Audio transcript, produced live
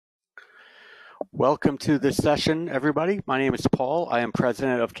Welcome to this session, everybody. My name is Paul. I am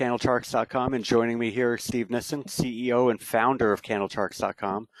president of CandleCharts.com, and joining me here is Steve Nison, CEO and founder of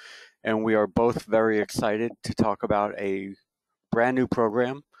CandleCharts.com. And we are both very excited to talk about a brand new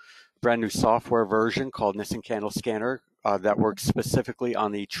program, brand new software version called Nison Candle Scanner that works specifically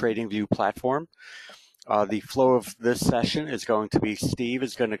on the TradingView platform. The flow of this session is going to be Steve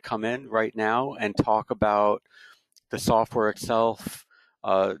is going to come in right now and talk about the software itself,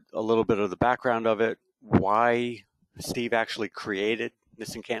 a little bit of the background of it, why Steve actually created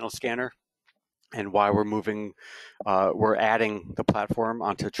Nison Candle Scanner, and why we're adding the platform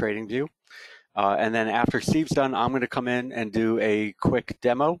onto TradingView. And then after Steve's done, I'm going to come in and do a quick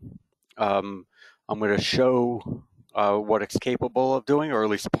demo. I'm going to show what it's capable of doing, or at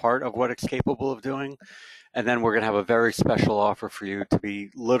least part of what it's capable of doing. And then we're going to have a very special offer for you to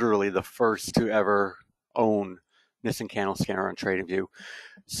be literally the first to ever own Nison Candle Scanner on TradingView.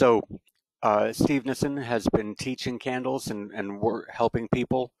 So Steve Nison has been teaching candles and helping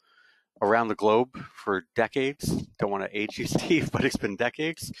people around the globe for decades. Don't want to age you, Steve, but it's been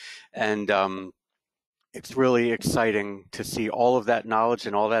decades. And it's really exciting to see all of that knowledge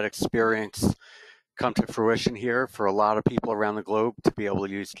and all that experience come to fruition here for a lot of people around the globe to be able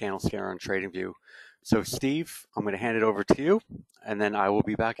to use Candle Scanner on TradingView. So Steve, I'm going to hand it over to you, and then I will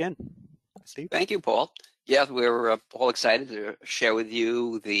be back in. Steve? Thank you, Paul. Yeah, we're all excited to share with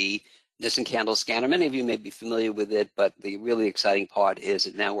you the Nison Candle Scanner. Many of you may be familiar with it, but the really exciting part is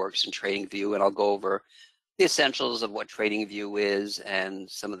it now works in TradingView, and I'll go over the essentials of what TradingView is and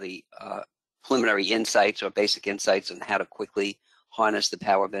some of the preliminary insights or basic insights on how to quickly harness the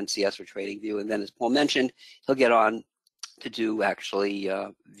power of NCS for TradingView. And then, as Paul mentioned, he'll get on to do actually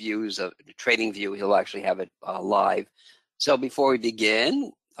views of TradingView. He'll actually have it live. So before we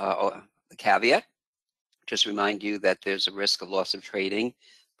begin, the caveat, just remind you that there's a risk of loss of trading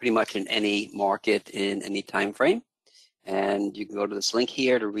pretty much in any market in any time frame. And you can go to this link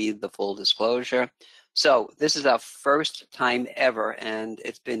here to read the full disclosure. So this is our first time ever, and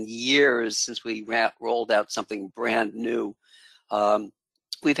it's been years since we rolled out something brand new.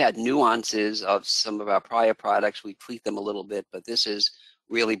 We've had nuances of some of our prior products. We tweaked them a little bit, but this is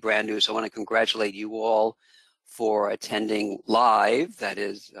really brand new. So I want to congratulate you all for attending live, that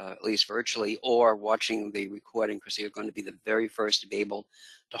is, at least virtually, or watching the recording, because you're going to be the very first to be able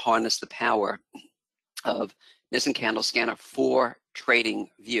to harness the power of Nison Candle Scanner for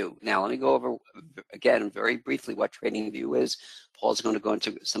TradingView. Now, let me go over, again, very briefly what TradingView is. Paul's going to go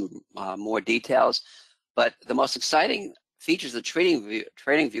into some more details, but the most exciting features of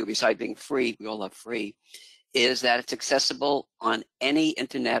TradingView, besides being free, we all love free, is that it's accessible on any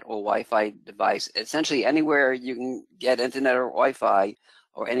internet or Wi-Fi device. Essentially, anywhere you can get internet or Wi-Fi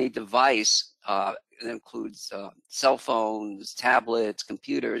or any device, it includes cell phones, tablets,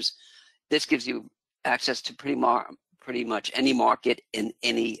 computers. This gives you access to pretty much any market in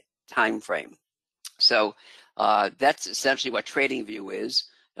any time frame. So that's essentially what TradingView is.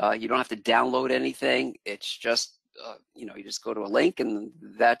 You don't have to download anything. It's just, you just go to a link and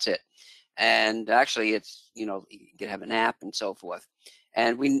that's it. And actually, it's, you can have an app and so forth.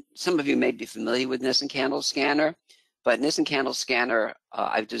 And some of you may be familiar with Nison Candle Scanner, but Nison Candle Scanner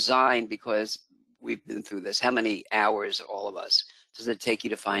I've designed because we've been through this. How many hours, all of us, does it take you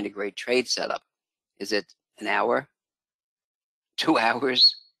to find a great trade setup? Is it an hour, 2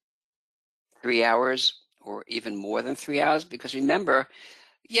 hours, 3 hours, or even more than 3 hours? Because remember,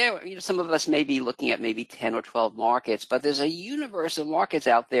 yeah, some of us may be looking at maybe 10 or 12 markets, but there's a universe of markets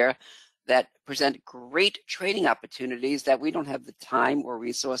out there that present great trading opportunities that we don't have the time or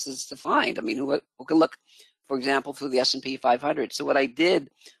resources to find. I mean, who can look, for example, through the S&P 500? So what I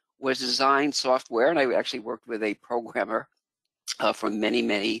did was design software, and I actually worked with a programmer for many,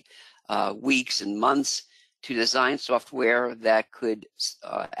 many weeks and months to design software that could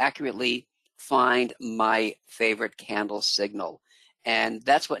accurately find my favorite candle signal. And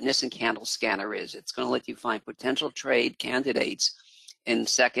that's what Nison Candle Scanner is. It's going to let you find potential trade candidates in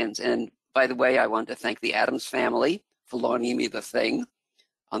seconds. And by the way, I want to thank the Adams family for loaning me the thing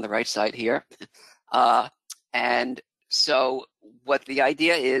on the right side here. And so what the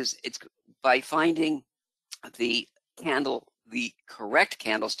idea is, it's by finding the correct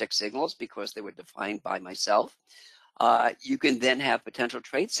candlestick signals, because they were defined by myself, you can then have potential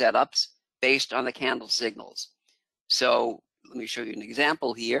trade setups based on the candle signals. So let me show you an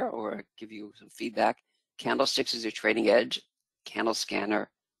example here, or give you some feedback. Candlesticks is your trading edge. Candle Scanner,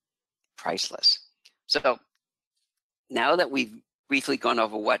 priceless. So now that we've briefly gone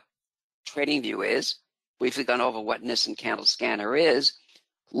over what TradingView is, briefly gone over what Nison Candle Scanner is,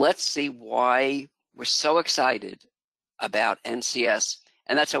 let's see why we're so excited about NCS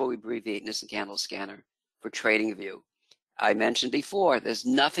And that's how we abbreviate Nison Candle Scanner for TradingView. I mentioned before, there's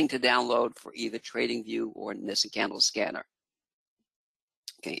nothing to download for either TradingView or Nison Candle Scanner.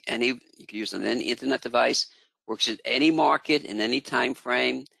 Okay, you can use it on any internet device, works in any market in any time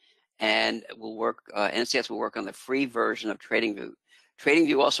frame, and will work. NCS will work on the free version of TradingView.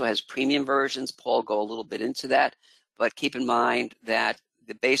 TradingView also has premium versions. Paul will go a little bit into that, but keep in mind that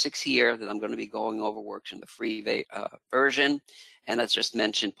the basics here that I'm going to be going over works in the free version. And as just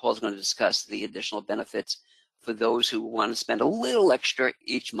mentioned, Paul's going to discuss the additional benefits for those who want to spend a little extra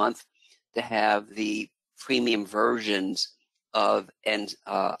each month to have the premium versions of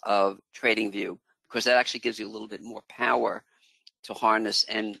TradingView, because that actually gives you a little bit more power to harness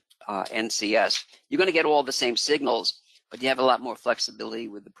NCS. You're going to get all the same signals, but you have a lot more flexibility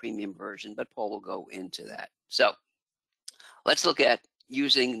with the premium version, but Paul will go into that. So let's look at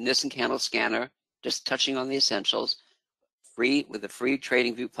using Nison Candle Scanner, just touching on the essentials, free with the free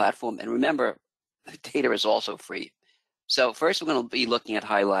TradingView platform. And remember, the data is also free. So first we're going to be looking at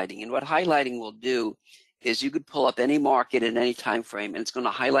highlighting. And what highlighting will do is you could pull up any market in any time frame, and it's going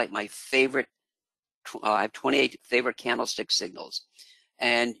to highlight my favorite. I have 28 favorite candlestick signals.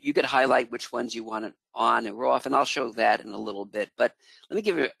 And you could highlight which ones you want it on or off, and I'll show that in a little bit. But let me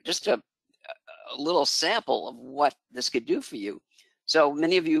give you just a little sample of what this could do for you. So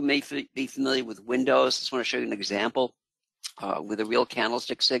many of you may be familiar with windows. I just want to show you an example with a real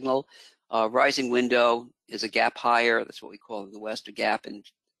candlestick signal. Rising window is a gap higher. That's what we call in the West a gap, and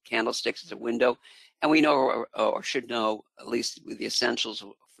candlesticks is a window. And we know, or should know, at least with the essentials,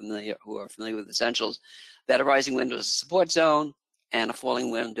 who are familiar with essentials, that a rising window is a support zone and a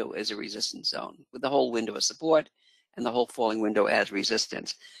falling window is a resistance zone, with the whole window as support and the whole falling window as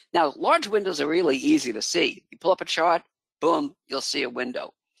resistance. Now, large windows are really easy to see. You pull up a chart, boom, you'll see a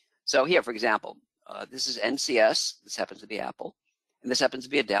window. So here, for example, this is NCS. This happens to be Apple, and this happens to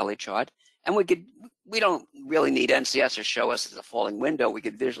be a daily chart. And we don't really need NCS to show us as a falling window. We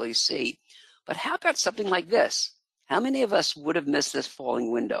could visually see. But how about something like this? How many of us would have missed this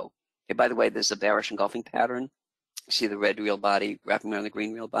falling window? Okay, by the way, there's a bearish engulfing pattern. You see the red real body wrapping around the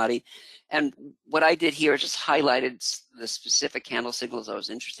green real body. And what I did here is just highlighted the specific candle signals I was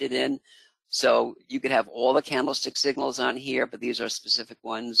interested in. So you could have all the candlestick signals on here, but these are specific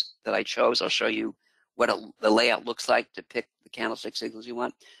ones that I chose. I'll show you what the layout looks like to pick the candlestick signals you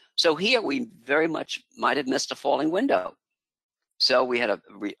want. So here we very much might have missed a falling window. So we had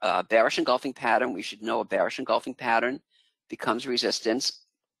a bearish engulfing pattern. We should know a bearish engulfing pattern becomes resistance.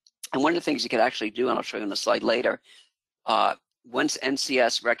 And one of the things you could actually do, and I'll show you on the slide later, once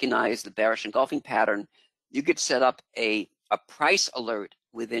NCS recognized the bearish engulfing pattern, you could set up a price alert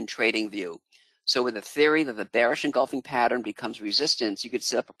within TradingView. So with the theory that the bearish engulfing pattern becomes resistance, you could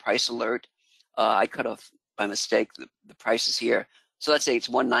set up a price alert. I cut off by mistake the prices here. So let's say it's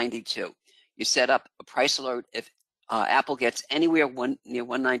 192. You set up a price alert. If Apple gets anywhere near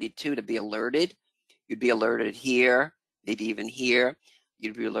 192 to be alerted, you'd be alerted here, maybe even here.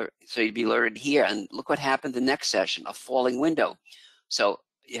 You'd be alerted here, and look what happened the next session, a falling window. So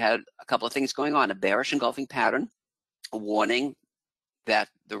you had a couple of things going on, a bearish engulfing pattern, a warning that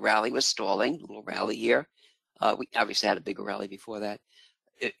the rally was stalling, a little rally here. We obviously had a bigger rally before that.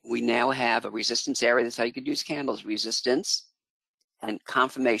 We now have a resistance area. That's how you could use candles, resistance and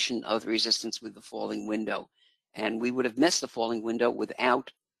confirmation of the resistance with the falling window. And we would have missed the falling window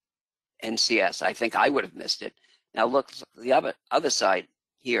without NCS. I think I would have missed it. Now look, the other side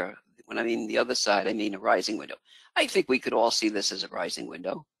here. When I mean the other side, I mean a rising window. I think we could all see this as a rising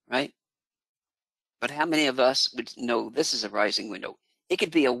window, right? But how many of us would know this is a rising window? It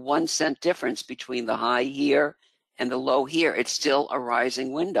could be a 1 cent difference between the high here and the low here. It's still a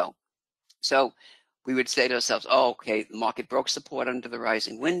rising window. So we would say to ourselves, oh, okay, the market broke support under the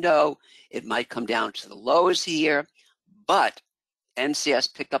rising window. It might come down to the lows here, but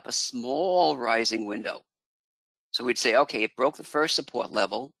NCS picked up a small rising window. So we'd say, okay, it broke the first support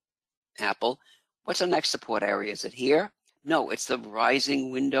level, Apple. What's the next support area? Is it here? No, it's the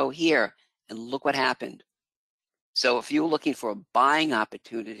rising window here. And look what happened. So if you're looking for a buying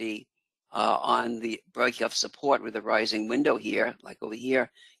opportunity on the break of support with a rising window here, like over here,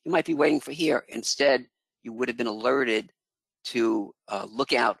 you might be waiting for here. Instead, you would have been alerted to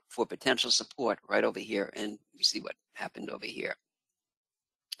look out for potential support right over here. And you see what happened over here.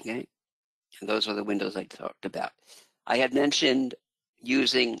 Okay. And those are the windows I talked about. I had mentioned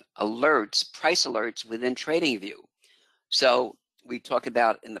using alerts, price alerts within TradingView. So we talked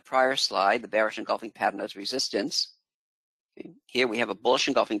about in the prior slide, the bearish engulfing pattern as resistance. Okay. Here we have a bullish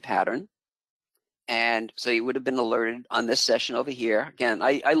engulfing pattern. And so you would have been alerted on this session over here. Again,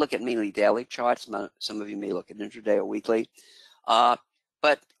 I look at mainly daily charts. Some of you may look at intraday or weekly.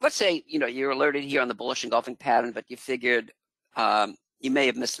 But let's say, you're alerted here on the bullish engulfing pattern, but you figured you may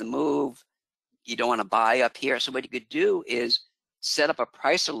have missed the move. You don't want to buy up here. So what you could do is set up a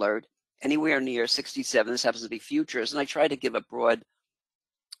price alert anywhere near 67. This happens to be futures. And I try to give a broad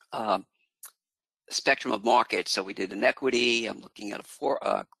spectrum of markets. So we did an equity. I'm looking at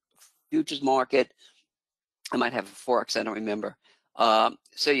a futures market. I might have a Forex, I don't remember.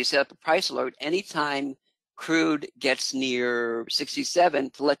 So you set up a price alert anytime crude gets near 67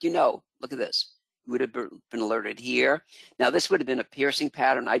 to let you know. Look at this. You would have been alerted here. Now this would have been a piercing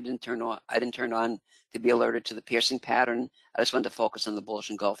pattern. I didn't turn on to be alerted to the piercing pattern. I just wanted to focus on the bullish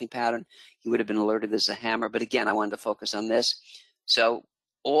engulfing pattern. You would have been alerted as a hammer, but again, I wanted to focus on this. So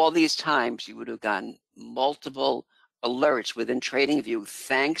all these times you would have gotten multiple alerts within TradingView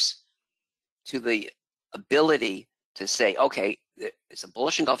thanks to the ability to say, okay, it's a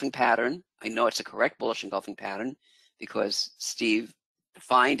bullish engulfing pattern. I know it's a correct bullish engulfing pattern because Steve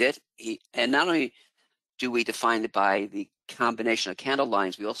defined it. And not only do we define it by the combination of candle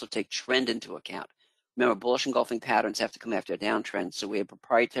lines, we also take trend into account. Remember, bullish engulfing patterns have to come after a downtrend, so we have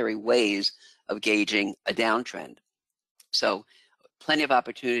proprietary ways of gauging a downtrend. So plenty of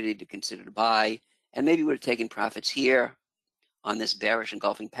opportunity to consider to buy, and maybe we're taking profits here on this bearish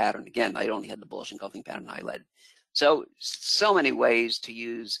engulfing pattern. Again, I only had the bullish engulfing pattern highlighted. So many ways to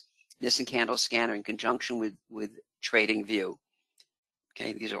use Nison candle scanner in conjunction with TradingView.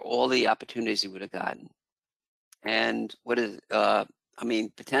 Okay, these are all the opportunities you would have gotten. And what is,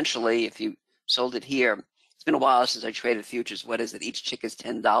 potentially if you sold it here, it's been a while since I traded futures. What is it? Each tick is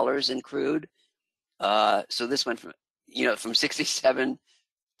 $10 in crude. So this went from 67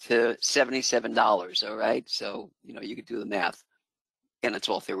 to $77. All right, so you could do the math. Again, it's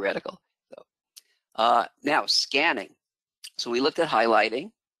all theoretical. So now scanning. So we looked at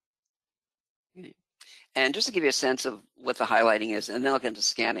highlighting, and just to give you a sense of what the highlighting is, and then I'll get into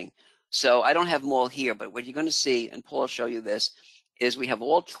scanning. So I don't have them all here, but what you're going to see, and Paul will show you this, is we have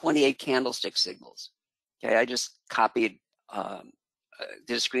all 28 candlestick signals. Okay, I just copied,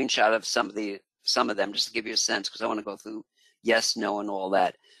 did a screenshot of some of them just to give you a sense, because I want to go through yes, no, and all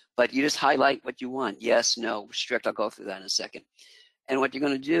that. But you just highlight what you want. Yes, no, strict. I'll go through that in a second. And what you're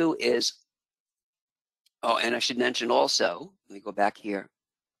going to do is, and I should mention also, let me go back here.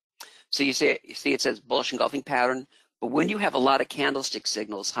 So you see it says bullish engulfing pattern, but when you have a lot of candlestick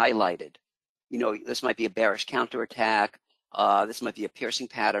signals highlighted, this might be a bearish counterattack, this might be a piercing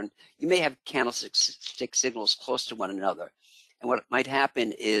pattern, you may have candlestick signals close to one another. And what might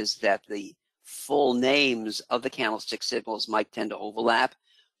happen is that the full names of the candlestick signals might tend to overlap.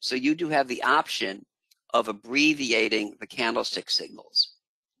 So you do have the option of abbreviating the candlestick signals.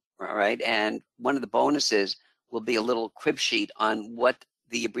 All right, and one of the bonuses will be a little crib sheet on what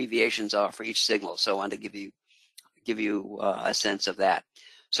the abbreviations are for each signal. So I want to give you a sense of that.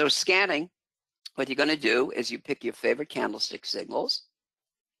 So scanning, what you're going to do is you pick your favorite candlestick signals,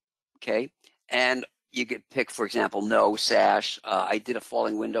 okay, and you could pick, for example, no, sash. I did a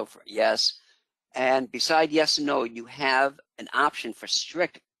falling window for yes, and beside yes and no, you have an option for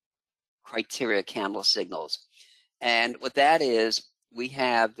strict criteria candle signals, and what that is, we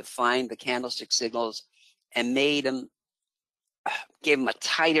have defined the candlestick signals and gave them a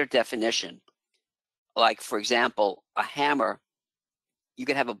tighter definition. Like, for example, a hammer, you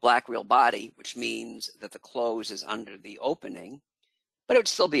could have a black real body, which means that the close is under the opening, but it would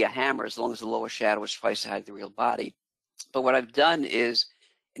still be a hammer as long as the lower shadow is twice the height of the real body. But what I've done is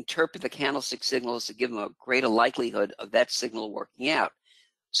interpret the candlestick signals to give them a greater likelihood of that signal working out.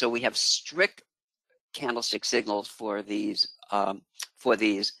 So we have strict candlestick signals for these.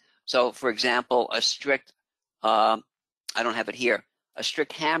 So, for example, a strict, I don't have it here, a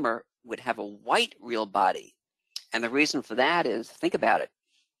strict hammer would have a white real body. And the reason for that is, think about it.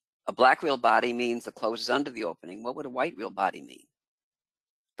 A black real body means the close is under the opening. What would a white real body mean?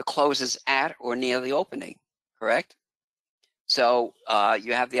 The close is at or near the opening, correct? So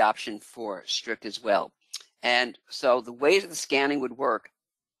you have the option for strict as well. And so the way that the scanning would work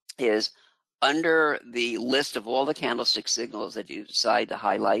is under the list of all the candlestick signals that you decide to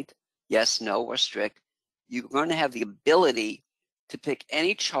highlight, yes, no, or strict, you're going to have the ability to pick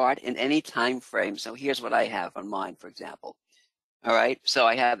any chart in any time frame. So here's what I have on mine, for example. All right, so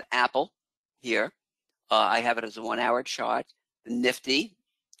I have Apple here. I have it as a 1 hour chart. The Nifty,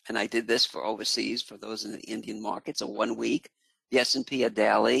 and I did this for overseas, for those in the Indian markets, a 1 week. The S&P, a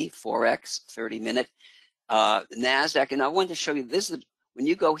daily, Forex, 30-minute. NASDAQ, and I wanted to show you this. When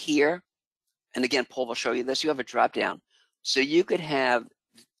you go here, and again, Paul will show you this, you have a drop down. So you could have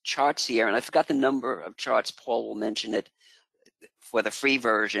charts here, and I forgot the number of charts. Paul will mention it for the free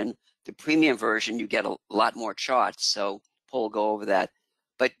version. The premium version, you get a lot more charts. So Paul will go over that.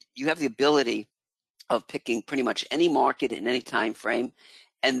 but you have the ability of picking pretty much any market in any time frame,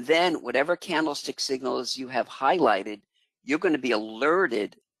 and then whatever candlestick signals you have highlighted, you're going to be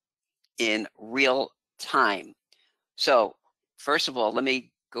alerted in real time. So first of all, let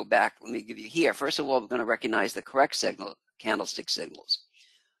me go back. Let me give you here. First of all, we're going to recognize the correct signal, candlestick signals.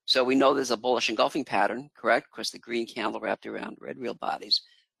 So we know there's a bullish engulfing pattern, correct? Because the green candle wrapped around red real bodies.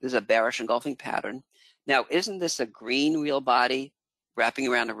 There's a bearish engulfing pattern. Now, isn't this a green real body wrapping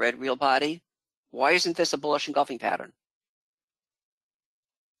around a red real body? Why isn't this a bullish engulfing pattern?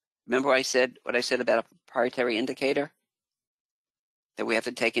 Remember what I said about a proprietary indicator? That we have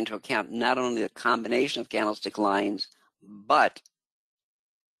to take into account not only the combination of candlestick lines, but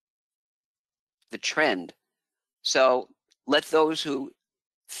the trend. So let those who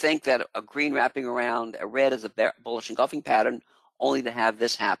think that a green wrapping around a red is a bullish engulfing pattern only to have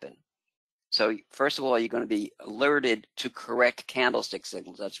this happen. So first of all, you're going to be alerted to correct candlestick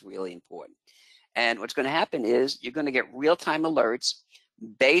signals. That's really important. And what's going to happen is you're going to get real-time alerts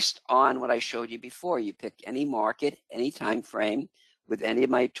based on what I showed you before. You pick any market, any time frame with any of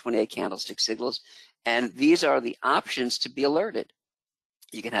my 28 candlestick signals, and these are the options to be alerted.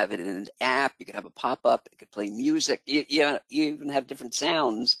 You can have it in an app, you can have a pop-up, it could play music, you even have different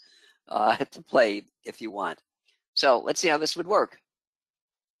sounds to play if you want. So let's see how this would work.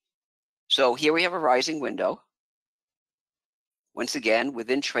 So here we have a rising window. Once again,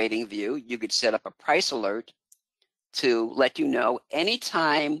 within TradingView, you could set up a price alert to let you know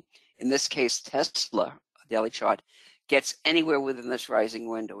anytime, in this case, Tesla, a daily chart, gets anywhere within this rising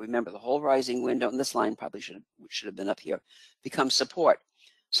window. Remember, the whole rising window, and this line probably should have been up here, becomes support.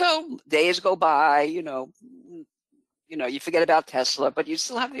 So days go by, you forget about Tesla, but you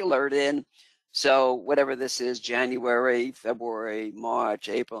still have the alert in. So whatever this is, January, February, March,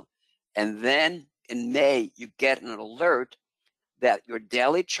 April, and then in May, you get an alert that your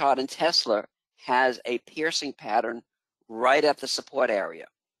daily chart in Tesla has a piercing pattern right at the support area.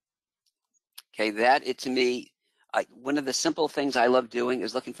 Okay, to me, one of the simple things I love doing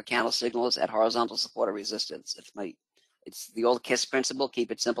is looking for candle signals at horizontal support or resistance. It's the old KISS principle,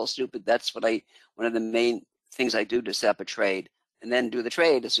 keep it simple, stupid. That's one of the main things I do to set up a trade, and then do the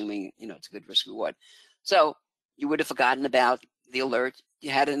trade, assuming it's a good risk reward. So you would have forgotten about the alert. You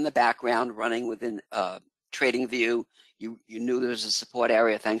had it in the background running within TradingView. You knew there was a support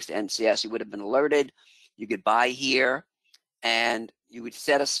area thanks to NCS. You would have been alerted. You could buy here, and you would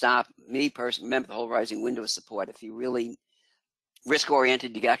set a stop. Me personally, remember the whole rising window is support. If you really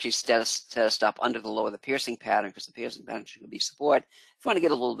risk-oriented, you can actually set a stop under the low of the piercing pattern, because the piercing pattern should be support. If you want to get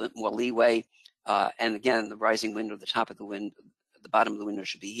a little bit more leeway, and again, the rising window, the top of the window, the bottom of the window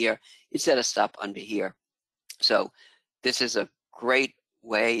should be here. You set a stop under here. So this is a great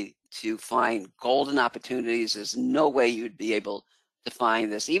way to find golden opportunities. There's no way you'd be able to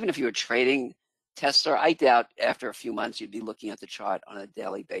find this. Even if you were trading Tesla, I doubt after a few months you'd be looking at the chart on a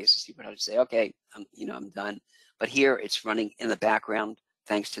daily basis. You would have to say, okay, I'm done. But here it's running in the background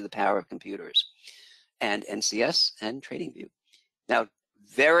thanks to the power of computers and NCS and TradingView. Now,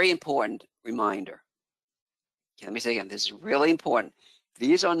 very important reminder. Okay, let me say again, this is really important.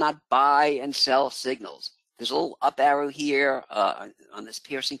 These are not buy and sell signals. There's a little up arrow here on this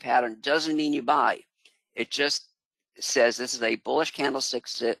piercing pattern. Doesn't mean you buy. It just says this is a bullish candlestick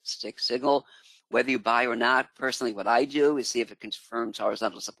signal, whether you buy or not. Personally, what I do is see if it confirms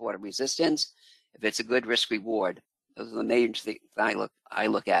horizontal support or resistance. If it's a good risk reward, those are the major things I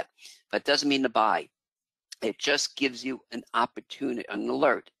look at. But it doesn't mean to buy. It just gives you an opportunity, an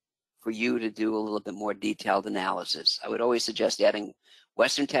alert for you to do a little bit more detailed analysis. I would always suggest adding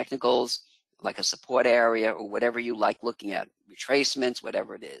Western technicals, like a support area or whatever you like looking at, retracements,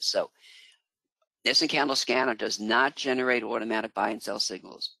 whatever it is. So Nison Candle Scanner does not generate automatic buy and sell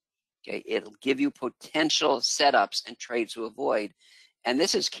signals. Okay, it'll give you potential setups and trades to avoid. And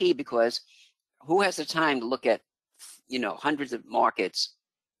this is key because who has the time to look at hundreds of markets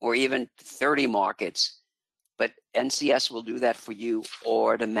or even 30 markets? But NCS will do that for you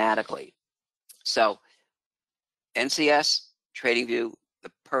automatically. So NCS, TradingView,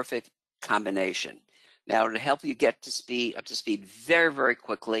 the perfect combination. Now, to help you get up to speed very, very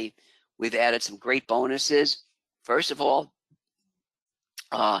quickly, we've added some great bonuses. First of all,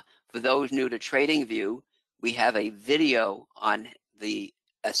 for those new to TradingView, we have a video on the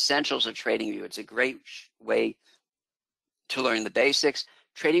essentials of TradingView. It's a great way to learn the basics.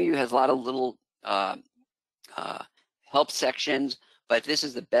 TradingView has a lot of little help sections, but this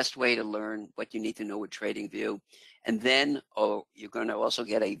is the best way to learn what you need to know with TradingView. And then you're going to also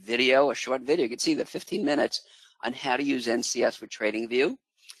get a video, a short video. You can see the 15 minutes on how to use NCS with TradingView.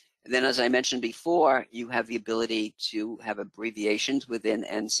 And then, as I mentioned before, you have the ability to have abbreviations within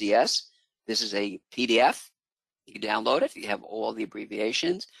NCS. This is a PDF. You can download it. You have all the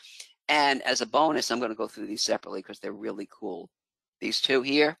abbreviations. And as a bonus, I'm going to go through these separately because they're really cool. These two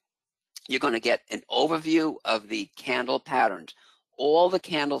here, you're going to get an overview of the candle patterns, all the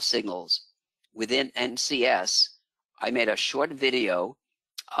candle signals within NCS. I made a short video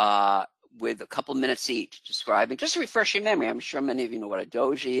with a couple minutes each describing, just to refresh your memory. I'm sure many of you know what a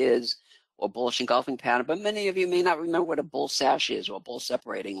doji is or bullish engulfing pattern, but many of you may not remember what a bull sash is or a bull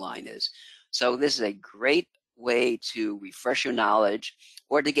separating line is. So this is a great way to refresh your knowledge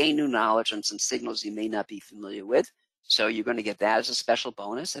or to gain new knowledge on some signals you may not be familiar with. So you're going to get that as a special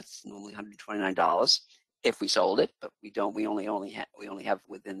bonus. That's normally $129 if we sold it, but we don't. We only have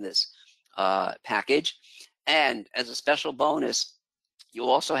within this package. And as a special bonus, you'll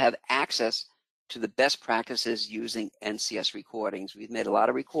also have access to the best practices using NCS recordings. We've made a lot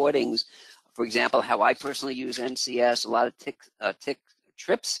of recordings. For example, how I personally use NCS, a lot of tips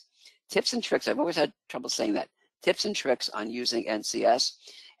and tricks. I've always had trouble saying that. Tips and tricks on using NCS.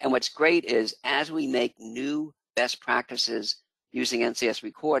 And what's great is as we make new best practices using NCS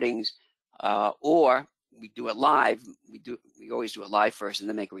recordings, or we do it live, we always do it live first and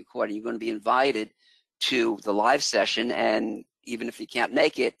then make a recording. You're going to be invited to the live session, and even if you can't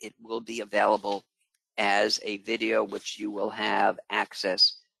make it, it will be available as a video which you will have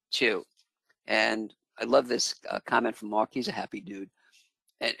access to. And I love this comment from Mark. He's a happy dude.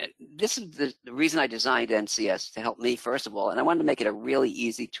 And this is the reason I designed NCS, to help me, first of all, and I wanted to make it a really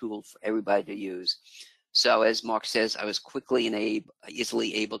easy tool for everybody to use. So as Mark says, I was quickly and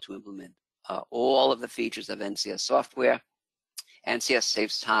easily able to implement all of the features of NCS software. NCS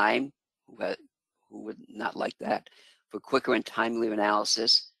saves time. Who would not like that? For quicker and timely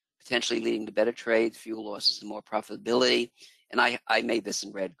analysis, potentially leading to better trades, fewer losses, and more profitability. And I made this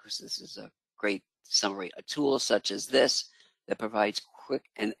in red because this is a great summary. A tool such as this that provides quick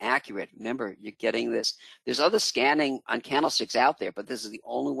and accurate. Remember, you're getting this. There's other scanning on candlesticks out there, but this is the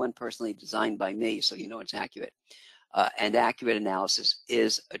only one personally designed by me, so you know it's accurate. And accurate analysis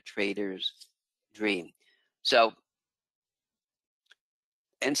is a trader's dream. So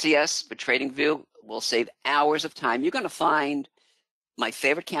NCS for TradingView will save hours of time. You're going to find my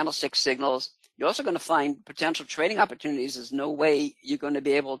favorite candlestick signals. You're also going to find potential trading opportunities. There's no way you're going to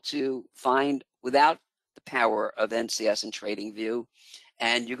be able to find without the power of NCS and TradingView.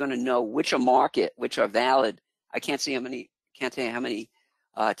 And you're going to know which are market, which are valid. I can't tell you how many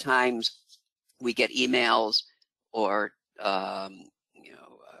times we get emails or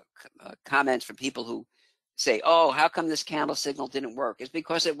comments from people who say, oh, how come this candle signal didn't work? It's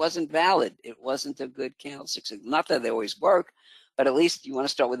because it wasn't valid. It wasn't a good candlestick signal. Not that they always work, but at least you want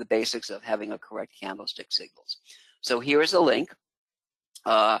to start with the basics of having a correct candlestick signals. So here is the link.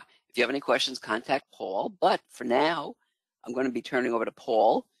 If you have any questions, contact Paul. But for now, I'm going to be turning over to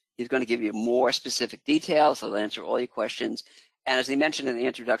Paul. He's going to give you more specific details. He'll answer all your questions. And as he mentioned in the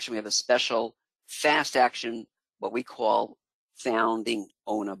introduction, we have a special fast action, what we call founding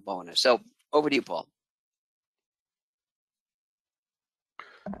owner bonus. So over to you, Paul.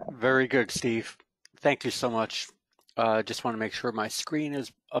 Very good, Steve. Thank you so much. Just want to make sure my screen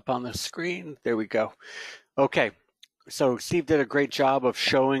is up on the screen. There we go. Okay, so Steve did a great job of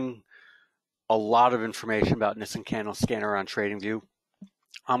showing a lot of information about Nison Candle Scanner on TradingView.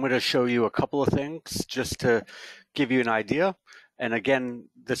 I'm going to show you a couple of things just to give you an idea. And again,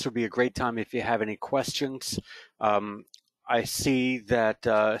 this would be a great time if you have any questions. I see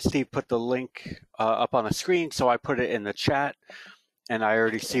that Steve put the link up on the screen, so I put it in the chat. And I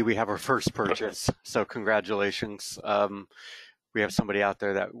already see we have our first purchase, so congratulations. We have somebody out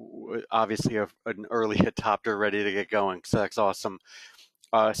there that obviously an early adopter ready to get going, so that's awesome.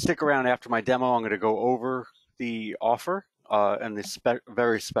 Stick around after my demo. I'm going to go over the offer and this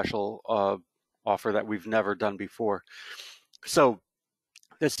very special offer that we've never done before. So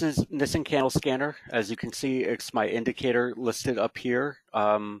this is Nison Candle Scanner. As you can see, it's my indicator listed up here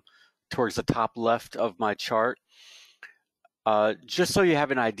towards the top left of my chart. Just so you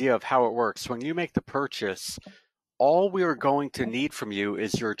have an idea of how it works, when you make the purchase, all we are going to need from you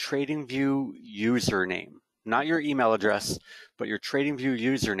is your TradingView username, not your email address, but your TradingView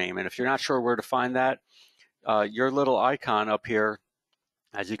username. And if you're not sure where to find that, your little icon up here,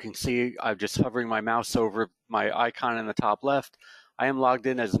 as you can see, I'm just hovering my mouse over my icon in the top left. I am logged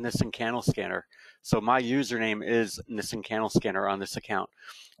in as Nison Candle Scanner. So my username is Nison Candle Scanner on this account.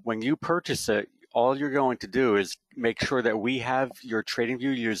 When you purchase it, all you're going to do is make sure that we have your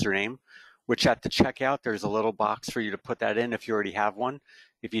TradingView username, which at the checkout, there's a little box for you to put that in if you already have one.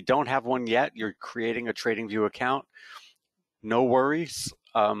 If you don't have one yet, you're creating a TradingView account. No worries.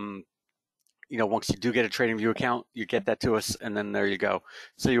 once you do get a TradingView account, you get that to us, and then there you go.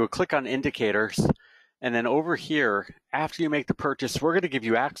 So you would click on indicators, and then over here, after you make the purchase, we're going to give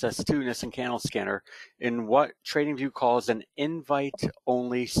you access to Nison Candle Scanner in what TradingView calls an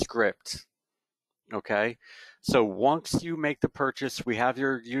invite-only script. Okay, so once you make the purchase, we have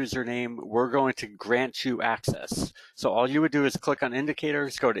your username, we're going to grant you access. So all you would do is click on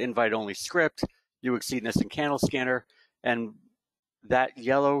indicators, go to invite-only script, you would see Nison Candle Scanner, and that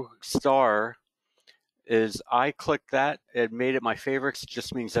yellow star is, I clicked that, it made it my favorites. It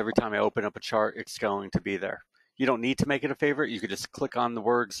just means every time I open up a chart, it's going to be there. You don't need to make it a favorite. You could just click on the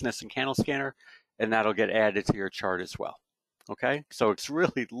words Nison Candle Scanner, and that'll get added to your chart as well. Okay, so it's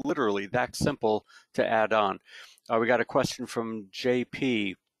really literally that simple to add on. We got a question from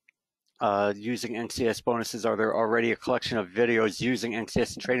JP. Using NCS bonuses, are there already a collection of videos using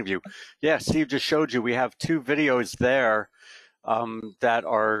NCS and TradingView? Yeah, Steve just showed you we have 2 videos there that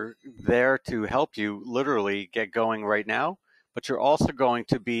are there to help you literally get going right now, but you're also going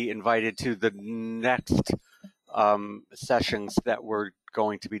to be invited to the next sessions that we're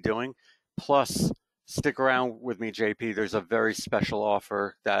going to be doing. Plus, stick around with me, JP. There's a very special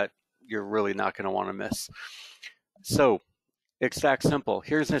offer that you're really not going to want to miss. So it's that simple.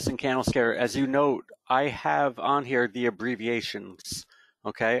 Here's Nison Candle Scanner. As you note, I have on here the abbreviations.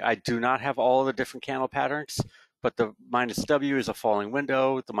 Okay, I do not have all the different candle patterns, but the -W is a falling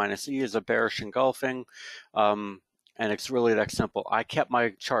window, the -E is a bearish engulfing, and it's really that simple. I kept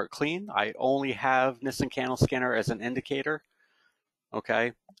my chart clean. I only have Nison Candle Scanner as an indicator,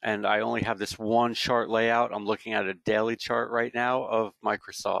 okay, and I only have this one chart layout. I'm looking at a daily chart right now of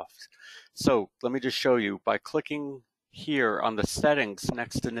Microsoft. So let me just show you by clicking here on the settings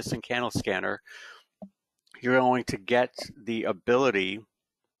next to Nison Candle Scanner, you're going to get the ability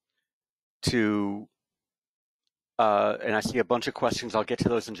to and I see a bunch of questions. I'll get to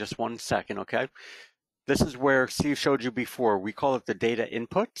those in just one second, okay? This is where Steve showed you before. We call it the data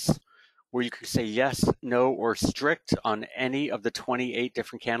inputs, where you can say yes, no, or strict on any of the 28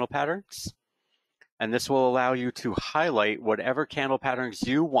 different candle patterns. And this will allow you to highlight whatever candle patterns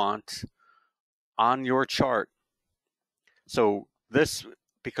you want on your chart. So this,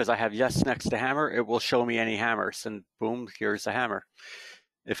 because I have yes next to hammer, it will show me any hammers, and boom, here's a hammer.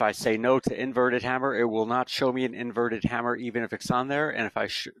 If I say no to inverted hammer, it will not show me an inverted hammer even if it's on there. And if I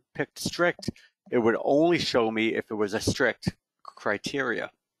picked strict, it would only show me if it was a strict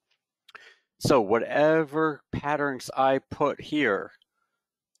criteria. So whatever patterns I put here,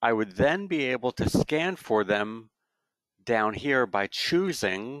 I would then be able to scan for them down here by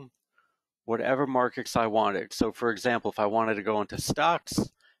choosing whatever markets I wanted. So for example, if I wanted to go into stocks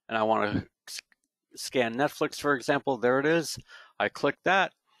and I want to scan Netflix, for example, there it is. I click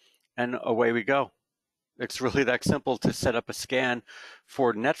that and away we go. It's really that simple to set up a scan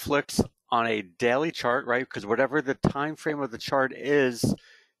for Netflix on a daily chart, right? Because whatever the time frame of the chart is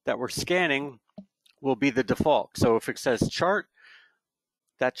that we're scanning will be the default. So if it says chart,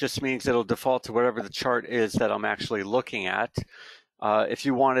 that just means it'll default to whatever the chart is that I'm actually looking at. If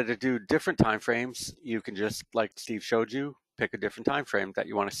you wanted to do different time frames, you can just, like Steve showed you, pick a different time frame that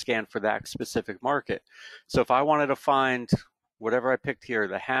you want to scan for that specific market. So if I wanted to find whatever I picked here,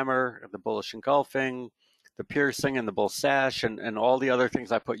 the hammer, the bullish engulfing, the piercing, and the bull sash, and all the other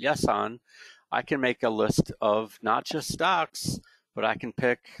things I put yes on, I can make a list of not just stocks, but I can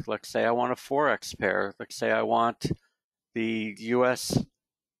pick, let's say I want a Forex pair. Let's say I want the US,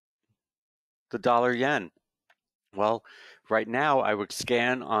 the dollar yen. Well, right now I would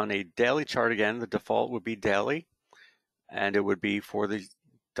scan on a daily chart again. The default would be daily, and it would be for the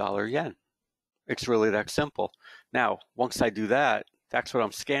dollar yen. It's really that simple. Now, once I do that, that's what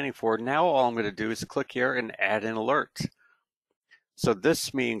I'm scanning for. Now all I'm going to do is click here and add an alert. So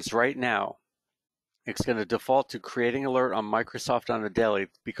this means right now, it's going to default to creating alert on Microsoft on a daily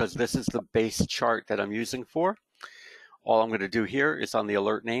because this is the base chart that I'm using for. All I'm going to do here is on the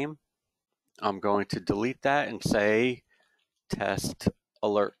alert name, I'm going to delete that and say test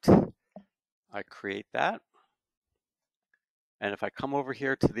alert. I create that. And if I come over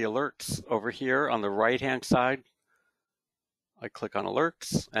here to the alerts over here on the right-hand side, I click on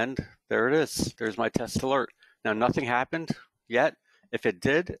alerts and there it is. There's my test alert. Now nothing happened yet. If it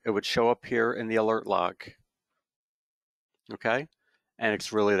did, it would show up here in the alert log. Okay? And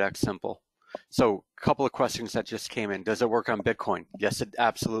it's really that simple. So a couple of questions that just came in. Does it work on Bitcoin? Yes, it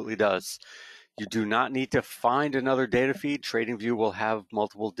absolutely does. You do not need to find another data feed. TradingView will have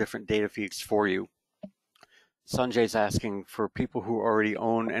multiple different data feeds for you. Sanjay's asking, for people who already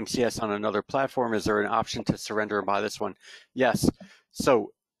own MCS on another platform, is there an option to surrender and buy this one? Yes.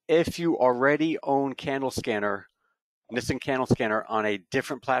 So if you already own Candle Scanner Nison Candle Scanner on a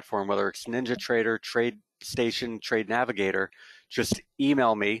different platform, whether it's NinjaTrader, TradeStation, Trade Navigator, just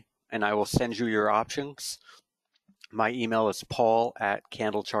email me and I will send you your options. My email is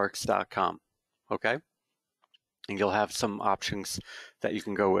paul@candlecharts.com. Okay? And you'll have some options that you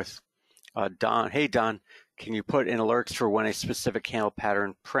can go with. Don, hey Don, can you put in alerts for when a specific candle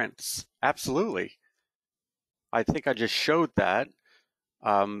pattern prints? Absolutely. I think I just showed that.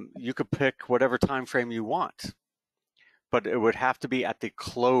 You could pick whatever time frame you want, but it would have to be at the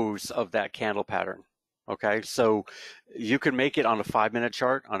close of that candle pattern. Okay, so you can make it on a 5-minute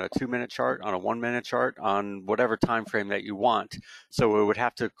chart, on a 2-minute chart, on a 1-minute chart, on whatever time frame that you want. So it would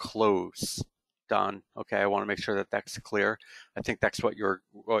have to close, Don. Okay, I want to make sure that that's clear. I think that's what you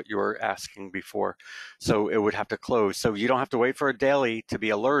were asking before. So it would have to close. So you don't have to wait for a daily to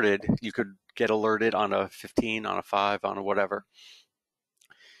be alerted. You could get alerted on a 15, on a 5, on a whatever.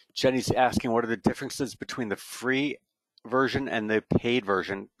 Jenny's asking, what are the differences between the free version and the paid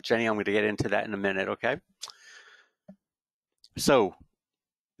version? Jenny, I'm going to get into that in a minute, okay? So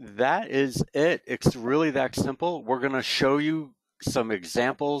that is it. It's really that simple. We're going to show you some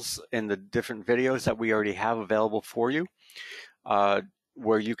examples in the different videos that we already have available for you,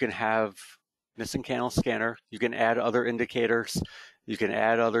 where you can have Nison Candle Scanner. You can add other indicators. You can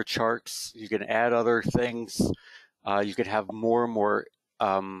add other charts. You can add other things. You can have more and more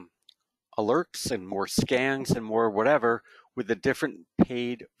alerts and more scans and more whatever with the different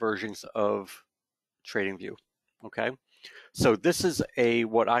paid versions of TradingView. Okay, so this is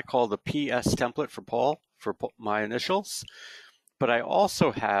what I call the PS template for Paul, for my initials, but I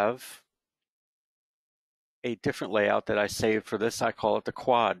also have a different layout that I saved for this. I call it the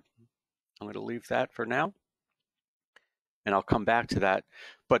quad. I'm going to leave that for now, and I'll come back to that.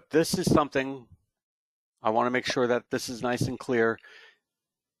 But this is something I want to make sure that this is nice and clear.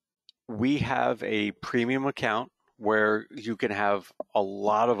 We have a premium account where you can have a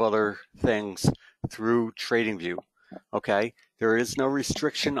lot of other things through TradingView. Okay, there is no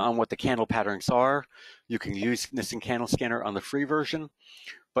restriction on what the candle patterns are. You can use Nison Candle Scanner on the free version,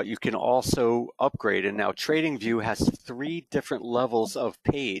 but you can also upgrade. And now TradingView has 3 different levels of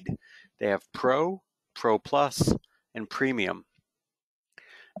paid. They have Pro, Pro Plus, and Premium.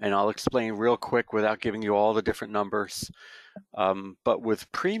 And I'll explain real quick without giving you all the different numbers. But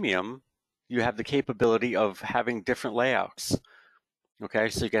with Premium, you have the capability of having different layouts. Okay,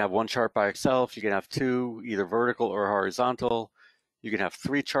 so you can have one chart by itself, you can have 2, either vertical or horizontal. You can have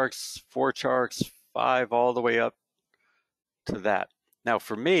 3 charts, 4 charts, 5, all the way up to that. Now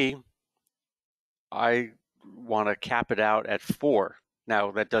for me, I want to cap it out at 4. Now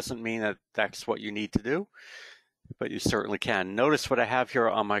that doesn't mean that that's what you need to do, but you certainly can. Notice what I have here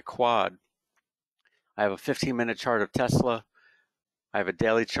on my quad. I have a 15-minute chart of Tesla. I have a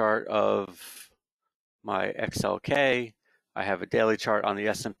daily chart of my XLK. I have a daily chart on the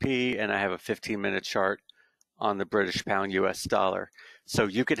S&P, and I have a 15-minute chart on the British pound US dollar. So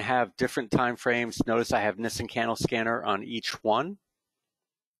you can have different time frames. Notice I have Nison Candle Scanner on each one.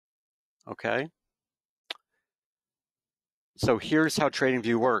 Okay. So here's how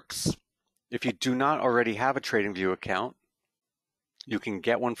TradingView works. If you do not already have a TradingView account, you can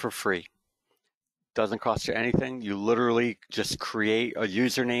get one for free. Doesn't cost you anything. You literally just create a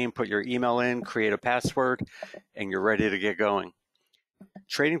username, put your email in, create a password, and you're ready to get going.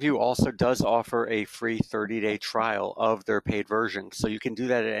 TradingView also does offer a free 30-day trial of their paid version, so you can do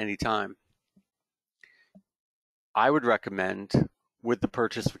that at any time. I would recommend, with the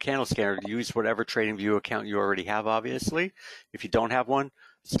purchase of a candle scanner, to use whatever TradingView account you already have, obviously. If you don't have one,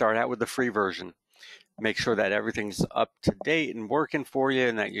 start out with the free version. Make sure that everything's up to date and working for you,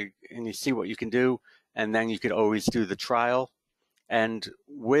 and that you see what you can do, and then you could always do the trial. And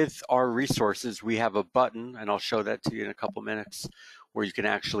with our resources, we have a button, and I'll show that to you in a couple minutes, where you can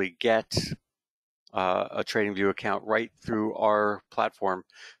actually get a TradingView account right through our platform.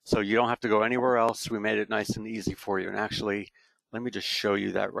 So you don't have to go anywhere else. We made it nice and easy for you. And actually, let me just show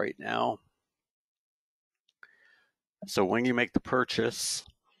you that right now. So when you make the purchase,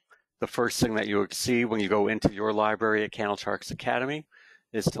 the first thing that you would see when you go into your library at Candle Charts Academy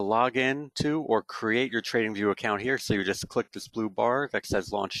is to log in to or create your TradingView account here. So you just click this blue bar that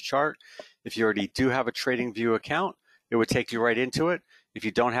says Launch Chart. If you already do have a TradingView account, it would take you right into it. If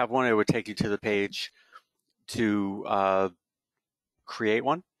you don't have one, it would take you to the page to create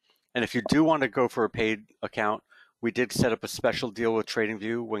one. And if you do want to go for a paid account, we did set up a special deal with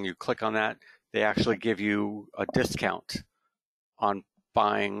TradingView. When you click on that, they actually give you a discount on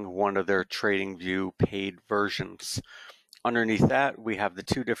buying one of their TradingView paid versions. Underneath that, we have the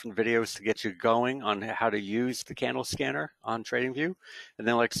 2 different videos to get you going on how to use the candle scanner on TradingView. And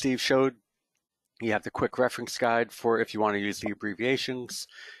then like Steve showed, You have the quick reference guide for if you want to use the abbreviations.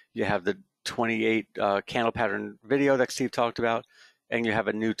 You have the 28 candle pattern video that Steve talked about, and you have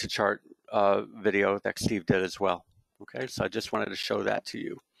a new to chart video that Steve did as well. Okay, so I just wanted to show that to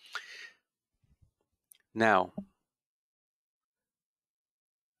you. Now,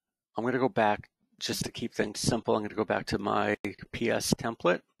 I'm going to go back just to keep things simple. I'm going to go back to my PS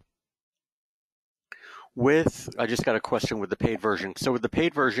template. I just got a question with the paid version. So with the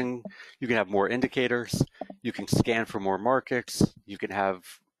paid version, you can have more indicators, you can scan for more markets, you can have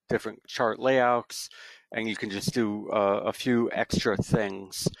different chart layouts, and you can just do a few extra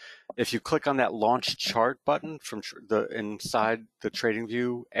things. If you click on that launch chart button from inside the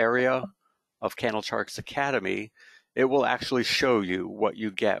TradingView area of Candle Charts Academy, it will actually show you what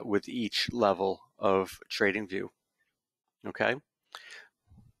you get with each level of TradingView. Okay?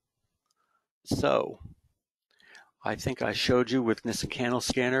 So I think I showed you with Nison Candle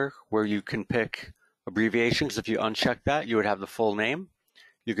Scanner where you can pick abbreviations. If you uncheck that, you would have the full name.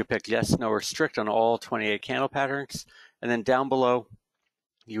 You could pick yes, no, or strict on all 28 candle patterns. And then down below,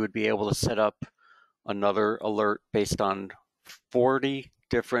 you would be able to set up another alert based on 40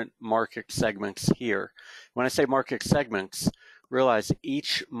 different market segments here. When I say market segments, realize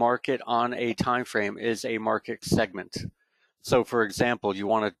each market on a time frame is a market segment. So for example, you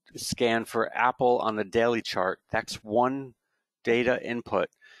want to scan for Apple on the daily chart. That's one data input.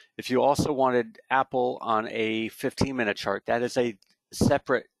 If you also wanted Apple on a 15-minute chart, that is a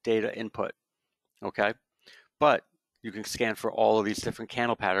separate data input, okay? But you can scan for all of these different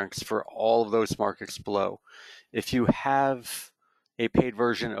candle patterns for all of those markets below. If you have a paid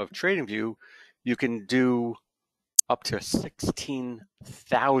version of TradingView, you can do up to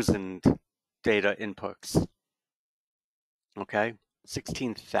 16,000 data inputs. Okay,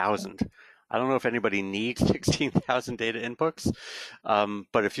 16,000. I don't know if anybody needs 16,000 data inputs,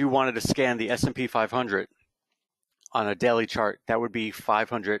 but if you wanted to scan the S&P 500 on a daily chart, that would be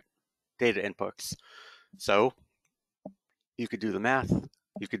 500 data inputs. So you could do the math.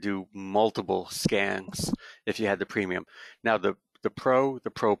 You could do multiple scans if you had the premium. Now the Pro,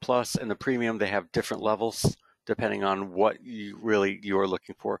 the Pro Plus, and the Premium, they have different levels depending on what you're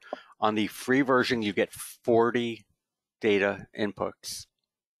looking for. On the free version, you get 40 data inputs.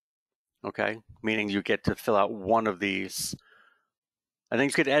 Okay, meaning you get to fill out one of these. I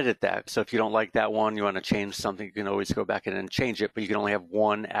think you could edit that. So if you don't like that one, you want to change something, you can always go back in and change it, but you can only have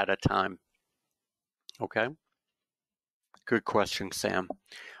one at a time. Okay. Good question, Sam.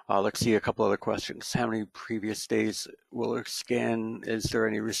 Let's see a couple other questions. How many previous days will it scan? Is there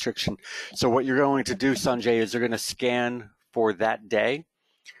any restriction? So what you're going to do, Sanjay, is you're going to scan for that day.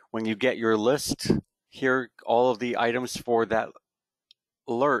 When you get your list, here all of the items for that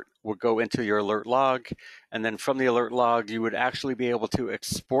alert would go into your alert log, and then from the alert log, you would actually be able to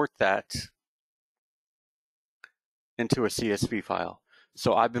export that into a CSV file.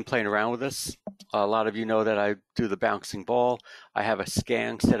 So I've been playing around with this. A lot of you know that I do the bouncing ball. I have a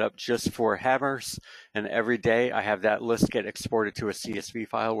scan set up just for hammers, and every day I have that list get exported to a CSV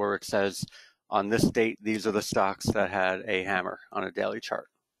file where it says, on this date, these are the stocks that had a hammer on a daily chart.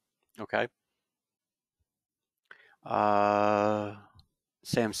 Okay.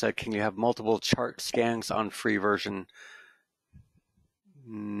 Sam said, can you have multiple chart scans on free version?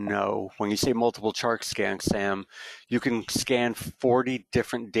 No. When you say multiple chart scans, Sam, you can scan 40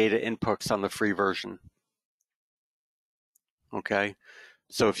 different data inputs on the free version. Okay.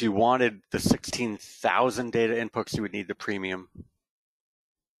 So if you wanted the 16,000 data inputs, you would need the premium.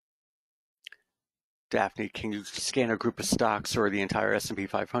 Daphne, can you scan a group of stocks or the entire S&P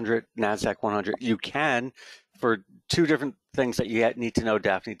 500, NASDAQ 100? You can for two different things that you need to know,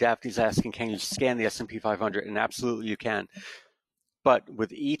 Daphne. Daphne's asking, can you scan the S&P 500? And absolutely you can. But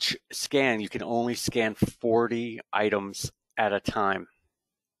with each scan, you can only scan 40 items at a time.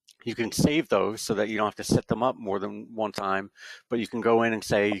 You can save those so that you don't have to set them up more than one time, but you can go in and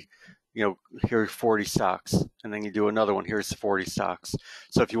say, you know, here are 40 stocks, and then you do another one, here's 40 stocks.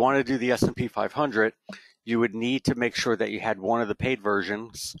 So if you want to do the S&P 500, you would need to make sure that you had one of the paid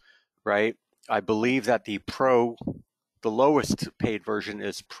versions, right? I believe that the Pro, the lowest paid version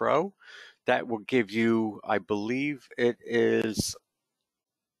is Pro. That will give you, I believe it is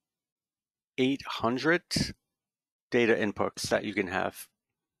 800 data inputs that you can have.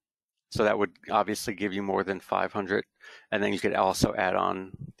 So that would obviously give you more than 500. And then you could also add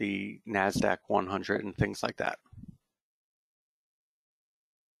on the NASDAQ 100 and things like that.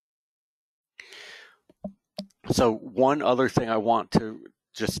 So one other thing I want to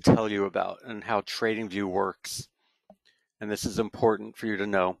just tell you about and how TradingView works, and this is important for you to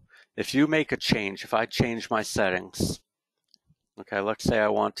know. If you make a change, if I change my settings, okay, let's say I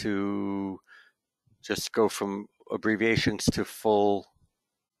want to just go from abbreviations to full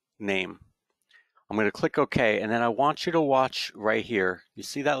name. I'm going to click OK, and then I want you to watch right here. You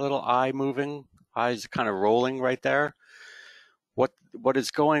see that little eye moving? Eyes kind of rolling right there. What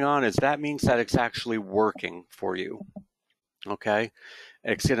is going on is that means that it's actually working for you. Okay?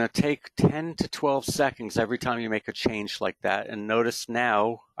 It's going to take 10 to 12 seconds every time you make a change like that. And notice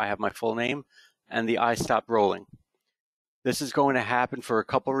now I have my full name and the eye stopped rolling. This is going to happen for a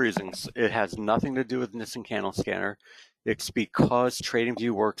couple reasons. It has nothing to do with Nison Candle Scanner. It's because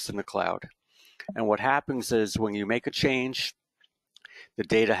TradingView works in the cloud. And what happens is when you make a change, the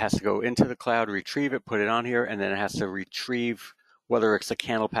data has to go into the cloud, retrieve it, put it on here, and then it has to retrieve whether it's a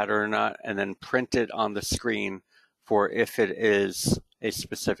candle pattern or not, and then print it on the screen for if it is a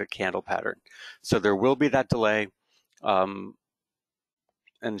specific candle pattern. So there will be that delay, and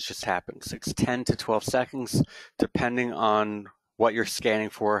it just happens. It's 10 to 12 seconds, depending on what you're scanning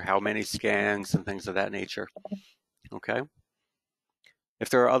for, how many scans, and things of that nature. Okay? If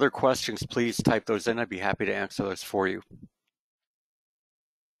there are other questions, please type those in. I'd be happy to answer those for you.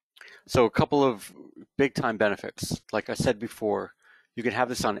 So a couple of big time benefits. Like I said before, you can have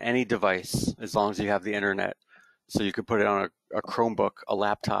this on any device as long as you have the internet. So you could put it on a Chromebook, a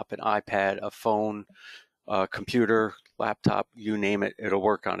laptop, an iPad, a phone, a computer, laptop, you name it, it'll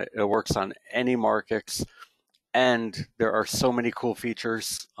work on it. It works on any markets. And there are so many cool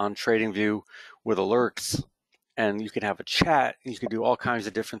features on TradingView with alerts. And you can have a chat. You can do all kinds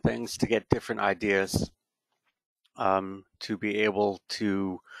of different things to get different ideas to be able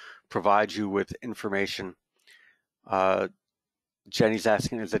to provide you with information. Jenny's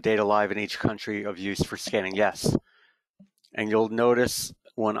asking, is the data live in each country of use for scanning? Yes. And you'll notice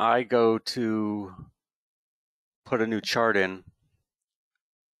when I go to put a new chart in,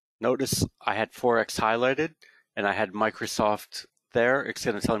 notice I had Forex highlighted and I had Microsoft there. It's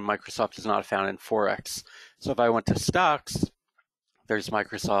going to tell me Microsoft is not found in Forex. So if I went to stocks, there's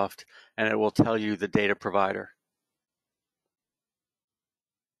Microsoft, and it will tell you the data provider.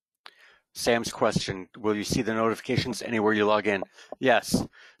 Sam's question, will you see the notifications anywhere you log in? Yes.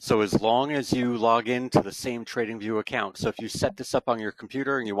 So as long as you log in to the same TradingView account. So if you set this up on your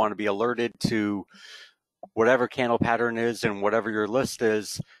computer and you want to be alerted to whatever candle pattern is and whatever your list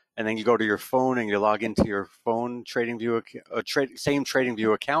is, and then you go to your phone and you log into your phone TradingView, same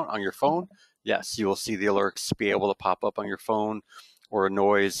TradingView account on your phone, yes, you will see the alerts be able to pop up on your phone, or a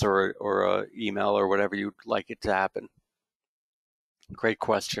noise, or a email, or whatever you'd like it to happen. Great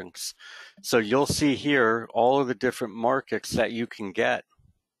questions. So you'll see here all of the different markets that you can get.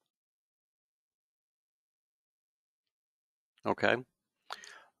 Okay.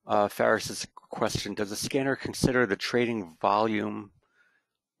 Faris's question, does the scanner consider the trading volume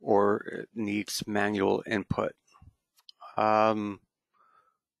or it needs manual input? I'm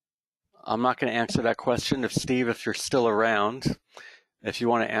not going to answer that question. If Steve, if you're still around, if you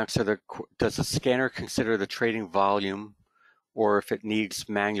want to answer does the scanner consider the trading volume or if it needs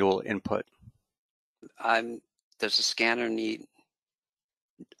manual input? Does the scanner need?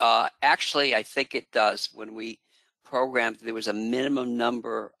 Actually, I think it does. When we programmed, there was a minimum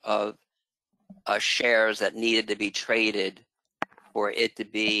number of shares that needed to be traded for it to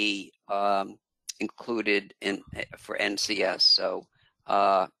be included in for NCS. So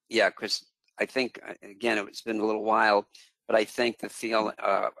yeah, because I think, again, it's been a little while, but I think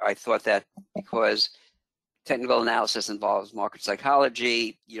I thought that because technical analysis involves market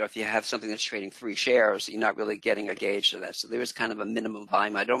psychology, if you have something that's trading 3 shares, you're not really getting a gauge of that. So there is kind of a minimum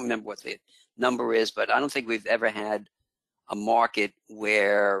volume. I don't remember what the number is, but I don't think we've ever had a market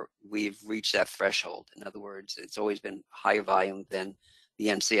where we've reached that threshold. In other words, it's always been higher volume than the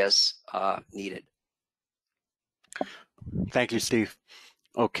NCS needed. Thank you, Steve.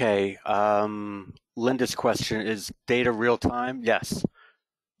 Okay. Linda's question, is data real time? Yes.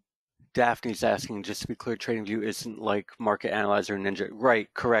 Daphne's asking, just to be clear, TradingView isn't like Market Analyzer Ninja. Right,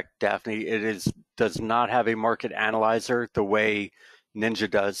 correct, Daphne. It does not have a market analyzer the way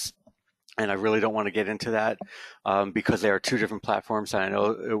Ninja does. And I really don't want to get into that because they are 2 different platforms, and I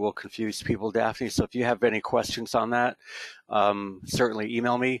know it will confuse people, Daphne. So if you have any questions on that, certainly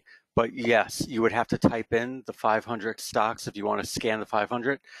email me. But yes, you would have to type in the 500 stocks if you want to scan the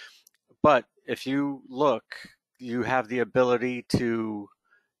 500. But if you look, you have the ability to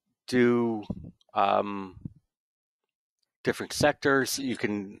do different sectors. You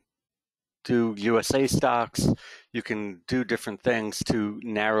can do USA stocks. You can do different things to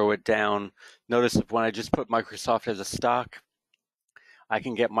narrow it down. Notice that when I just put Microsoft as a stock, I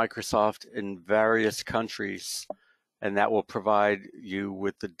can get Microsoft in various countries, and that will provide you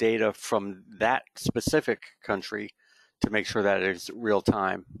with the data from that specific country to make sure that it is real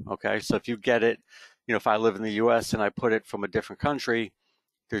time. Okay, so if you get it if I live in the US and I put it from a different country,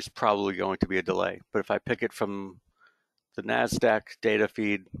 there's probably going to be a delay. But if I pick it from the NASDAQ data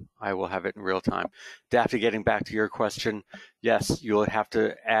feed, I will have it in real time. Daphne, getting back to your question, yes, you'll have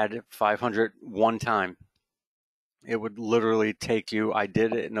to add 500 one time. It would literally take you, I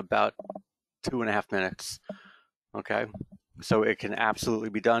did it in about 2.5 minutes. Okay, so it can absolutely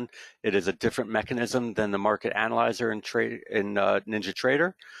be done. It is a different mechanism than the market analyzer in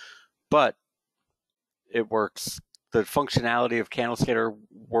NinjaTrader, but it works. The functionality of CandleScanner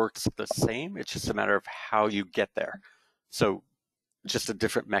works the same. It's just a matter of how you get there. So just a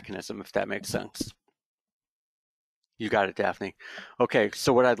different mechanism, if that makes sense. You got it, Daphne. Okay,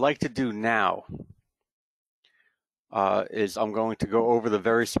 so what I'd like to do now is I'm going to go over the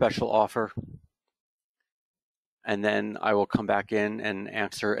very special offer, and then I will come back in and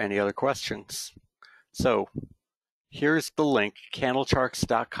answer any other questions. So here's the link,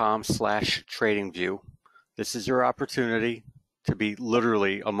 candlecharts.com/tradingview. This is your opportunity to be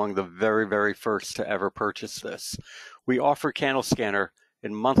literally among the very, very first to ever purchase this. We offer CandleScanner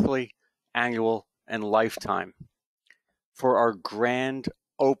in monthly, annual, and lifetime. For our grand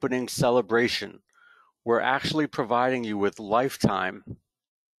opening celebration, we're actually providing you with lifetime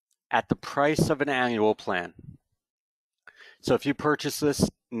at the price of an annual plan. So if you purchase this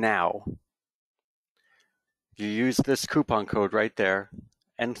now, you use this coupon code right there,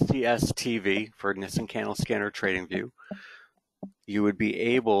 NCSTV for Nison CandleScanner TradingView, you would be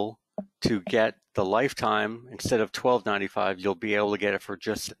able to get the lifetime. Instead of $12.95, you'll be able to get it for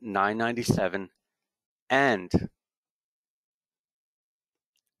just $9.97, and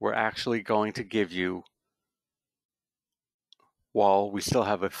we're actually going to give you, while we still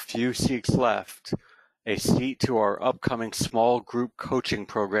have a few seats left, a seat to our upcoming small group coaching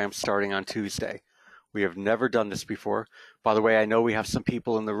program starting on Tuesday. We have never done this before. By the way, I know we have some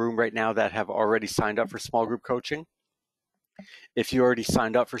people in the room right now that have already signed up for small group coaching. If you already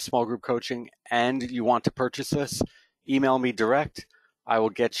signed up for small group coaching and you want to purchase this, email me direct. I will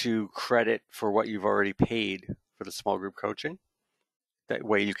get you credit for what you've already paid for the small group coaching. That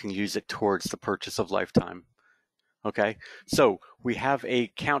way you can use it towards the purchase of lifetime. Okay, so we have a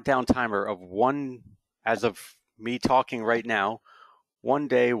countdown timer of as of me talking right now, 1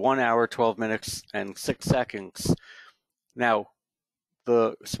 day, 1 hour, 12 minutes, and 6 seconds. Now,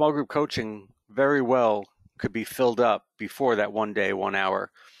 the small group coaching very well could be filled up before that 1 day, 1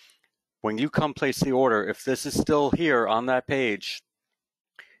 hour. When you come place the order, if this is still here on that page,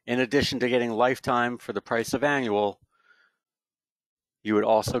 in addition to getting lifetime for the price of annual, you would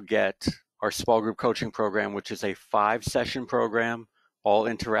also get our small group coaching program, which is a 5-session program, all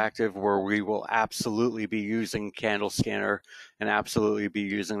interactive, where we will absolutely be using CandleScanner and absolutely be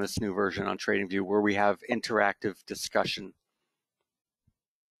using this new version on TradingView, where we have interactive discussion.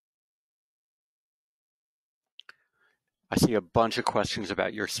 I see a bunch of questions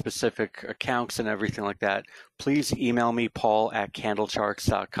about your specific accounts and everything like that. Please email me,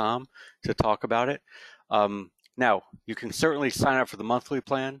 paul@candlecharts.com, to talk about it. Now, you can certainly sign up for the monthly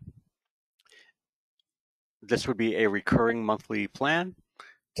plan. This would be a recurring monthly plan,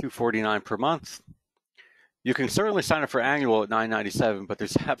 $249 per month. You can certainly sign up for annual at $997, but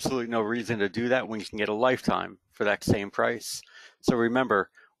there's absolutely no reason to do that when you can get a lifetime for that same price. So remember,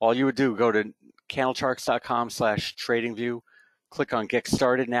 all you would do, go to candlecharts.com/tradingview, click on Get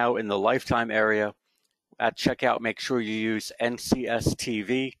Started Now in the lifetime area. At checkout, make sure you use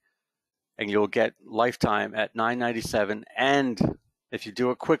NCSTV, and you'll get lifetime at $997. And if you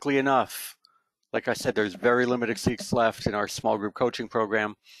do it quickly enough, like I said, there's very limited seats left in our small group coaching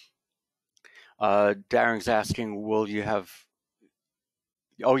program. Darren's asking, will you have...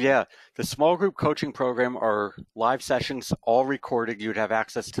 Oh yeah, the small group coaching program are live sessions, all recorded. You'd have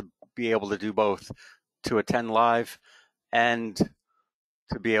access to be able to do both, to attend live and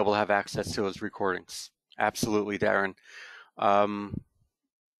to be able to have access to those recordings. Absolutely, Darren.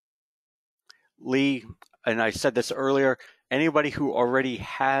 Lee, and I said this earlier, anybody who already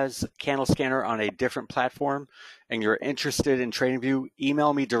has CandleScanner on a different platform and you're interested in TradingView,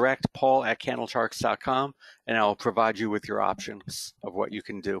 email me direct, paul@candlecharts.com, and I'll provide you with your options of what you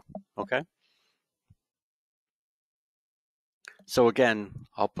can do, okay? So again,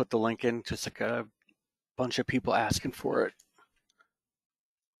 I'll put the link in, just like a bunch of people asking for it.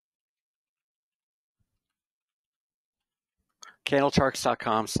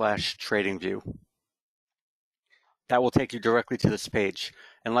 candlecharts.com/tradingview. That will take you directly to this page.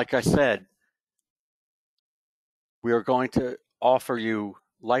 And like I said, we are going to offer you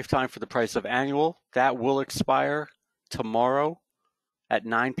lifetime for the price of annual. That will expire tomorrow at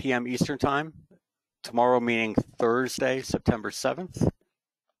 9 p.m. Eastern Time. Tomorrow meaning Thursday, September 7th.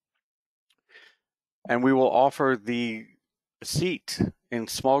 and we will offer the seat in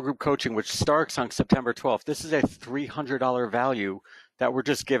small group coaching, which starts on September 12th. This is a $300 value that we're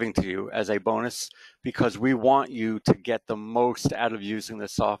just giving to you as a bonus because we want you to get the most out of using the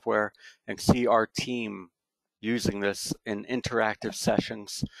software and see our team using this in interactive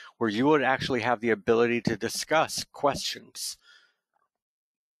sessions where you would actually have the ability to discuss questions,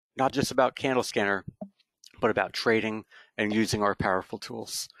 not just about Candle Scanner, but about trading and using our powerful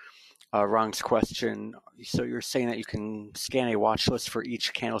tools. Ron's question, so you're saying that you can scan a watch list for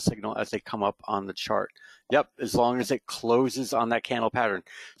each candle signal as they come up on the chart. Yep, as long as it closes on that candle pattern.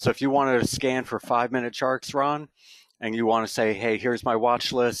 So if you wanted to scan for 5-minute charts, Ron, and you want to say, hey, here's my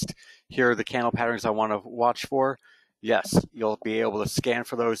watch list, here are the candle patterns I want to watch for, yes, you'll be able to scan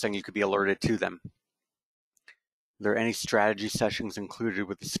for those and you could be alerted to them. Are there any strategy sessions included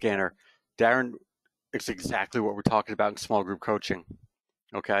with the scanner? Darren, it's exactly what we're talking about in small group coaching.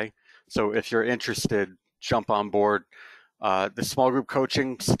 Okay, so if you're interested, jump on board. The small group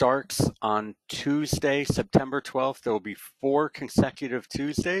coaching starts on Tuesday, September 12th. There will be 4 consecutive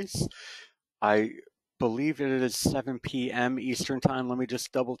Tuesdays. I believe it is 7 p.m. Eastern time. Let me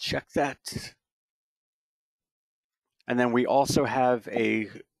just double check that. And then we also have a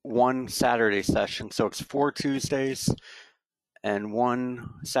 1 Saturday session. So it's 4 Tuesdays and 1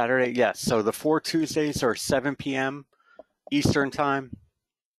 Saturday. Yes, so the 4 Tuesdays are 7 p.m. Eastern time.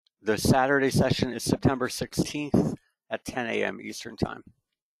 The Saturday session is September 16th at 10 a.m. Eastern time.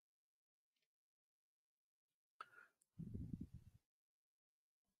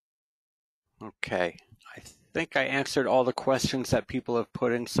 Okay, I think I answered all the questions that people have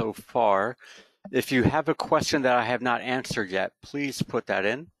put in so far. If you have a question that I have not answered yet, please put that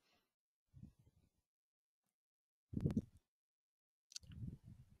in.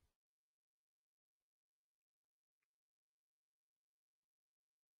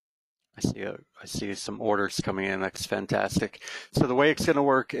 I see some orders coming in. That's fantastic. So the way it's going to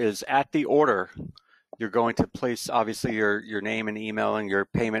work is at the order, you're going to place obviously your name and email and your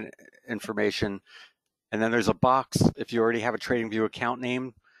payment information. And then there's a box. If you already have a TradingView account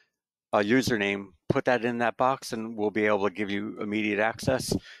name, a username, put that in that box and we'll be able to give you immediate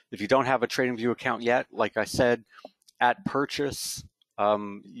access. If you don't have a TradingView account yet, like I said, at purchase,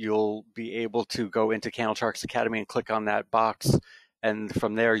 you'll be able to go into Candle Sharks Academy and click on that box. And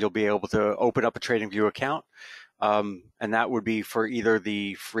from there, you'll be able to open up a TradingView account. And that would be for either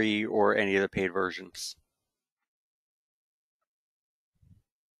the free or any of the paid versions.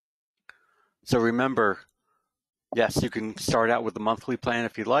 So remember, yes, you can start out with the monthly plan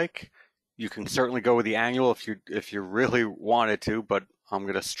if you like. You can certainly go with the annual if you really wanted to, but I'm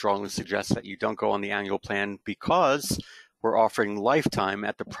going to strongly suggest that you don't go on the annual plan because we're offering lifetime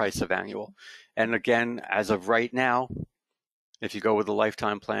at the price of annual. And again, as of right now, if you go with the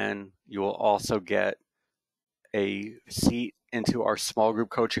lifetime plan, you will also get a seat into our small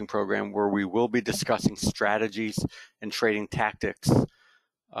group coaching program where we will be discussing strategies and trading tactics.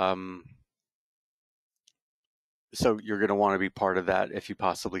 So you're going to want to be part of that if you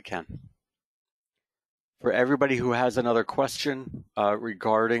possibly can. For everybody who has another question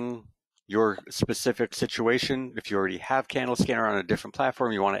regarding your specific situation, if you already have Candle Scanner on a different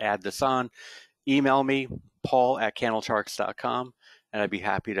platform, you want to add this on, email me, paul@candlecharts.com, and I'd be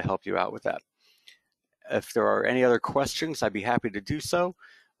happy to help you out with that. If there are any other questions, I'd be happy to do so.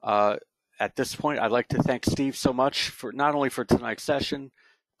 At this point, I'd like to thank Steve so much for not only for tonight's session,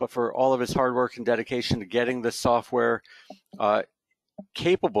 but for all of his hard work and dedication to getting this software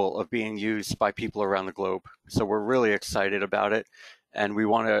capable of being used by people around the globe. So we're really excited about it. And I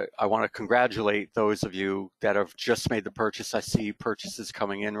want to congratulate those of you that have just made the purchase. I see purchases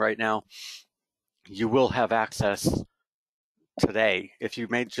coming in right now. You will have access today. If you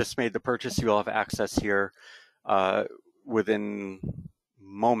just made the purchase, you will have access here within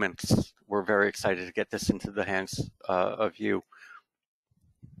moments. We're very excited to get this into the hands of you.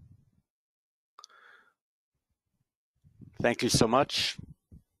 Thank you so much.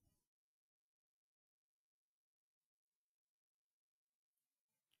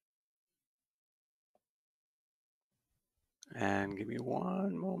 And give me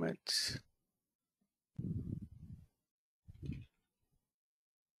one moment.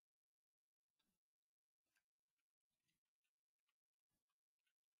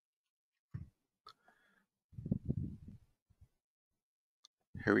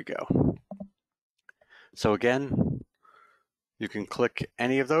 Here we go. So again, you can click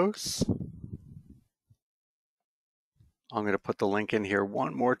any of those. I'm going to put the link in here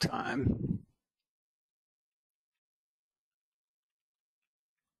one more time.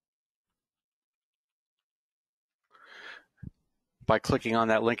 by clicking on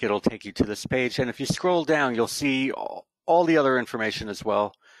that link, it'll take you to this page. And if you scroll down, you'll see all the other information as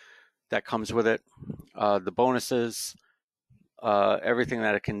well that comes with it, the bonuses, everything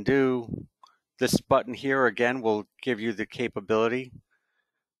that it can do. This button here, again, will give you the capability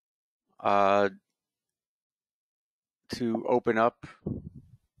to open up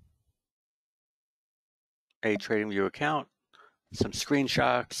a TradingView account, some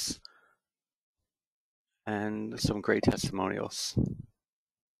screenshots, and some great testimonials.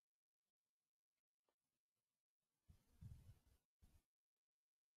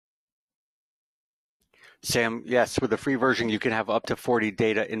 Sam, yes, with the free version, you can have up to 40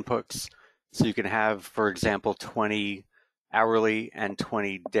 data inputs. So you can have, for example, 20 hourly and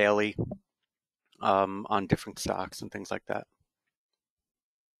 20 daily on different stocks and things like that.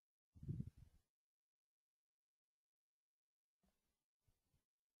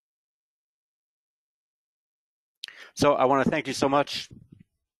 So I want to thank you so much.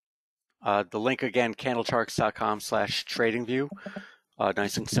 The link again, candlecharts.com/tradingview.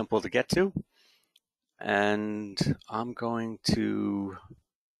 Nice and simple to get to. And I'm going to